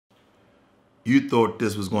You thought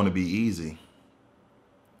this was going to be easy.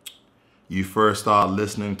 You first start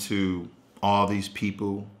listening to all these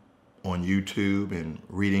people on YouTube and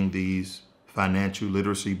reading these financial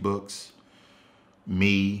literacy books.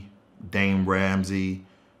 Me, Dame Ramsey,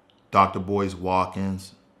 Dr. Boyce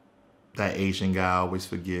Watkins, that Asian guy I always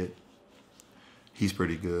forget. He's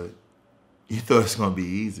pretty good. You thought it's going to be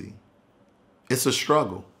easy. It's a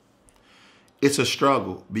struggle. It's a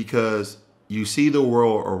struggle because you see the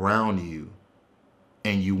world around you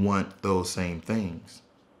and you want those same things.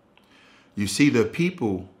 You see the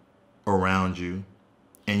people around you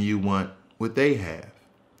and you want what they have.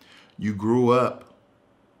 You grew up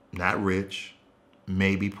not rich,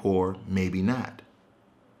 maybe poor, maybe not,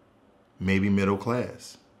 maybe middle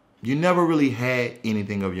class. You never really had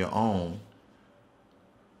anything of your own,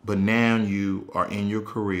 but now you are in your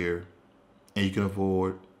career and you can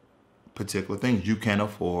afford particular things. You can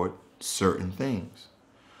afford certain things.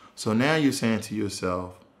 So now you're saying to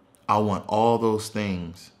yourself, I want all those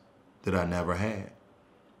things that I never had,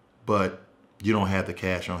 but you don't have the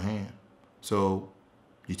cash on hand. So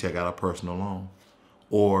you take out a personal loan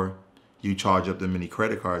or you charge up the many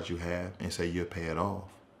credit cards you have and say you'll pay it off.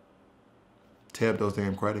 Tear up those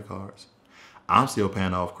damn credit cards. I'm still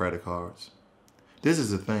paying off credit cards. This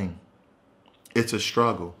is the thing. It's a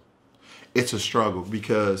struggle. It's a struggle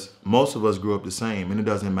because most of us grew up the same, and it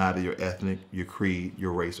doesn't matter your ethnic, your creed,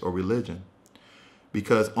 your race, or religion,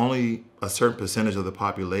 because only a certain percentage of the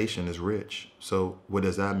population is rich. So what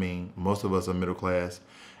does that mean? Most of us are middle class,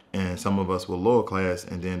 and some of us were lower class,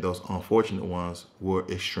 and then those unfortunate ones were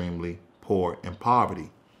extremely poor in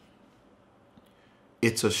poverty.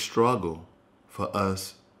 It's a struggle for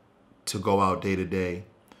us to go out day to day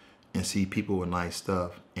and see people with nice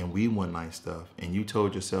stuff, and we want nice stuff. And you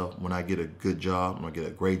told yourself, when I get a good job, when I get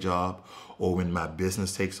a great job, or when my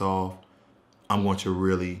business takes off, I'm going to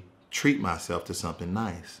really treat myself to something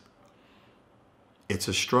nice. It's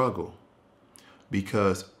a struggle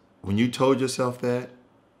because when you told yourself that,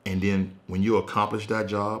 and then when you accomplished that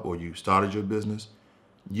job or you started your business,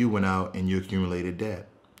 you went out and you accumulated debt.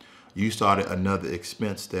 You started another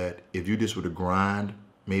expense that if you just were to grind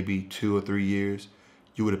maybe 2 or 3 years,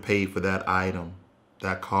 you would have paid for that item,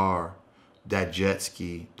 that car, that jet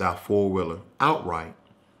ski, that four-wheeler outright.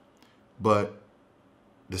 But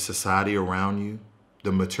the society around you,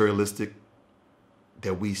 the materialistic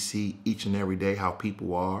that we see each and every day, how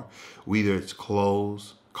people are, whether it's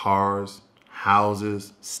clothes, cars,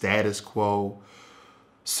 houses, status quo,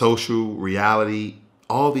 social reality,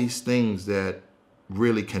 all these things that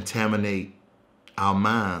really contaminate our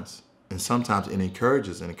minds. And sometimes it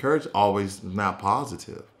encourages, and encourage always not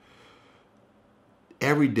positive.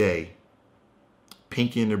 Every day,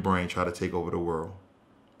 Pinky and the Brain try to take over the world.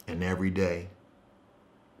 And every day,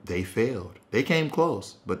 they failed. They came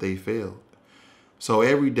close, but they failed. So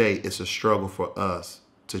every day, it's a struggle for us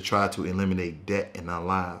to try to eliminate debt in our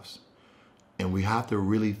lives. And we have to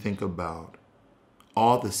really think about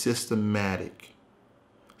all the systematic,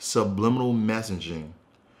 subliminal messaging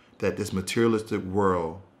that this materialistic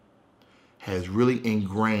world has really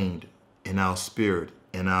ingrained in our spirit,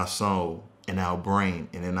 in our soul, in our brain,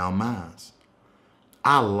 and in our minds.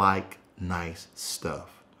 I like nice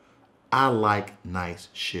stuff. I like nice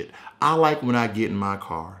shit. I like when I get in my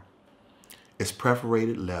car, it's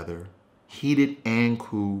perforated leather, heated and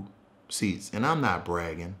cool seats. And I'm not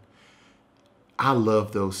bragging. I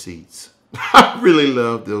love those seats. I really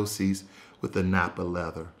love those seats with the Napa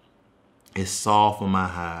leather. It's soft on my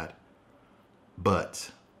hide. But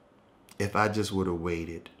if I just would have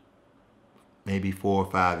waited maybe 4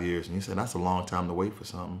 or 5 years, and you said that's a long time to wait for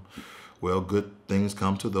something. Well, good things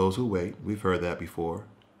come to those who wait. We've heard that before.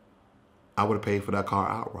 I would have paid for that car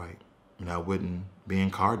outright, and I wouldn't be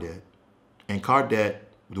in car debt. And car debt,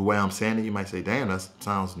 the way I'm saying it, you might say, damn, that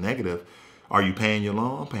sounds negative. Are you paying your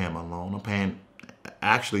loan? I'm paying my loan. I'm paying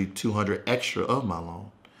actually $200 extra of my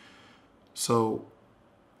loan. So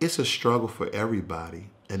it's a struggle for everybody.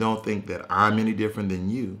 And don't think that I'm any different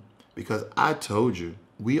than you. Because I told you,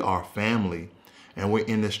 we are family and we're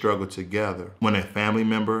in this struggle together. When a family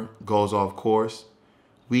member goes off course,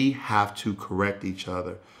 we have to correct each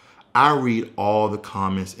other. I read all the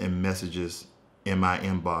comments and messages in my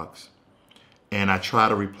inbox, and I try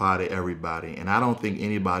to reply to everybody. And I don't think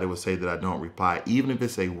anybody would say that I don't reply, even if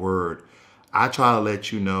it's a word. I try to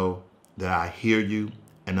let you know that I hear you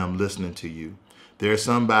and I'm listening to you. There's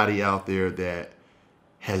somebody out there that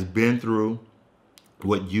has been through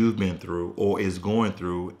what you've been through or is going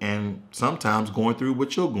through, and sometimes going through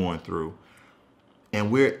what you're going through.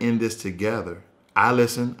 And we're in this together. I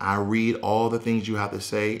listen, I read all the things you have to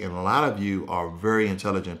say, and a lot of you are very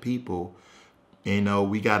intelligent people, And, you know,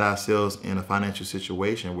 we got ourselves in a financial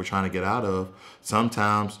situation we're trying to get out of.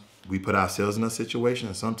 Sometimes we put ourselves in a situation,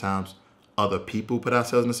 and sometimes other people put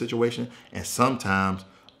ourselves in a situation, and sometimes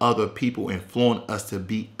other people influence us to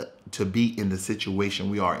be in the situation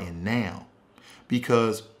we are in now.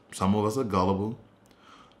 Because some of us are gullible,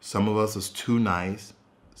 some of us is too nice,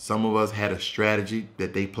 some of us had a strategy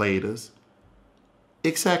that they played us,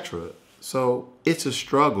 etc. So it's a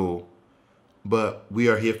struggle, but we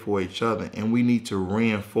are here for each other, and we need to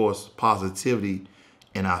reinforce positivity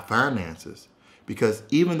in our finances, because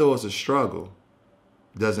even though it's a struggle,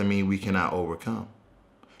 doesn't mean we cannot overcome.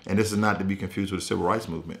 And this is not to be confused with the civil rights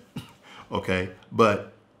movement, okay?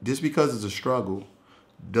 But just because it's a struggle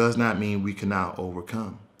does not mean we cannot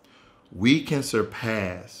overcome. We can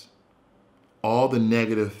surpass all the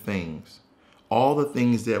negative things, all the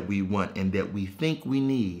things that we want and that we think we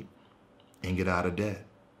need, and get out of debt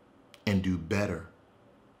and do better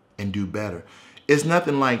and do better. It's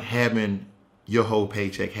nothing like having your whole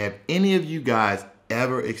paycheck. Have any of you guys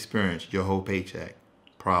ever experienced your whole paycheck?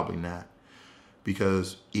 Probably not.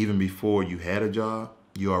 Because even before you had a job,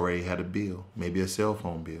 you already had a bill, maybe a cell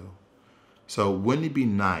phone bill. So wouldn't it be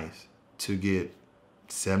nice to get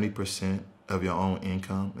 70% of your own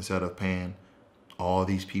income instead of paying all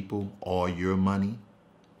these people all your money?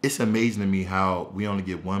 It's amazing to me how we only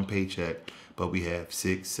get one paycheck, but we have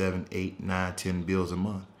 6, 7, 8, 9, 10 bills a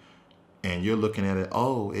month. And you're looking at it,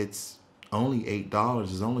 oh, it's only $8,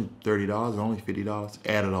 it's only $30, it's only $50.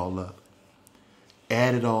 Add it all up.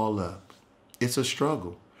 Add it all up. It's a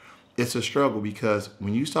struggle. It's a struggle because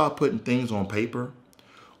when you start putting things on paper,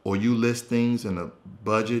 or you list things in a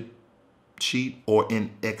budget sheet or in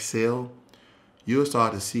Excel, you'll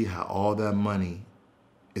start to see how all that money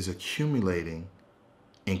is accumulating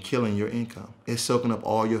and killing your income. It's soaking up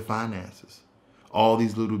all your finances, all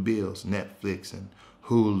these little bills, Netflix and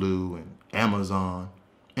Hulu and Amazon.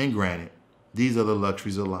 And granted, these are the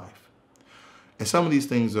luxuries of life. And some of these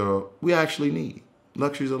things we actually need.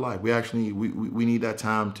 Luxuries of life. We actually need, we need that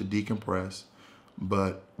time to decompress.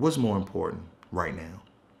 But what's more important right now?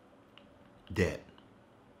 Debt.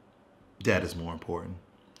 Debt is more important.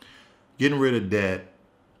 Getting rid of debt,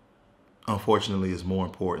 unfortunately, is more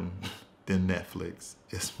important than Netflix.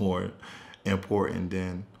 It's more important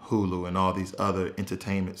than Hulu and all these other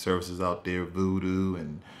entertainment services out there, Vudu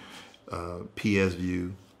and PS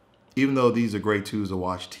View. Even though these are great tools to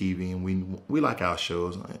watch TV, and we like our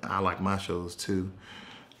shows. I like my shows too.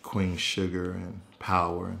 Queen Sugar and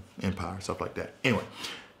Power and Empire, stuff like that. Anyway,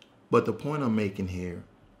 but the point I'm making here,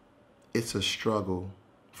 it's a struggle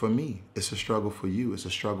for me. It's a struggle for you. It's a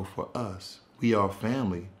struggle for us. We are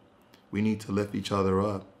family. We need to lift each other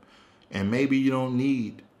up. And maybe you don't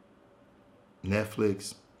need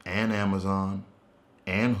Netflix and Amazon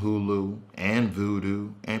and Hulu and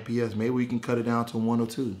Vudu and PS. Maybe we can cut it down to 1 or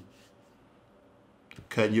 2.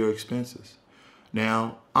 Cut your expenses.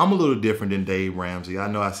 Now, I'm a little different than Dave Ramsey. I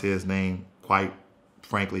know I say his name quite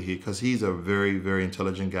frankly here because he's a very, very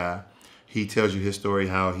intelligent guy. He tells you his story,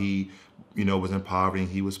 how he, was in poverty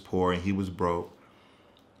and he was poor and he was broke.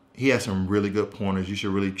 He has some really good pointers. You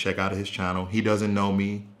should really check out his channel. He doesn't know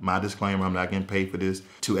me. My disclaimer, I'm not getting paid for this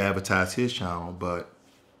to advertise his channel, but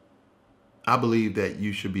I believe that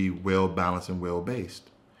you should be well-balanced and well-based.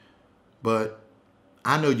 But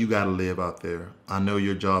I know you got to live out there. I know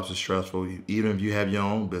your jobs are stressful, even if you have your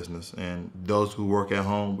own business. And those who work at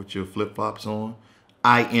home with your flip-flops on,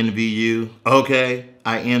 I envy you, okay?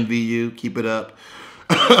 I envy you. Keep it up.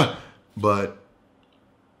 But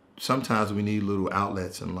sometimes we need little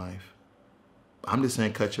outlets in life. I'm just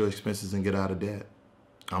saying cut your expenses and get out of debt.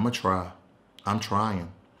 I'm going to try. I'm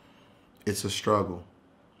trying. It's a struggle.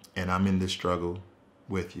 And I'm in this struggle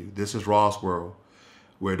with you. This is Ross World,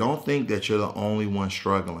 where don't think that you're the only one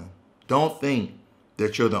struggling. Don't think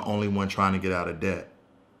that you're the only one trying to get out of debt,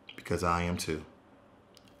 because I am too.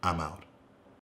 I'm out.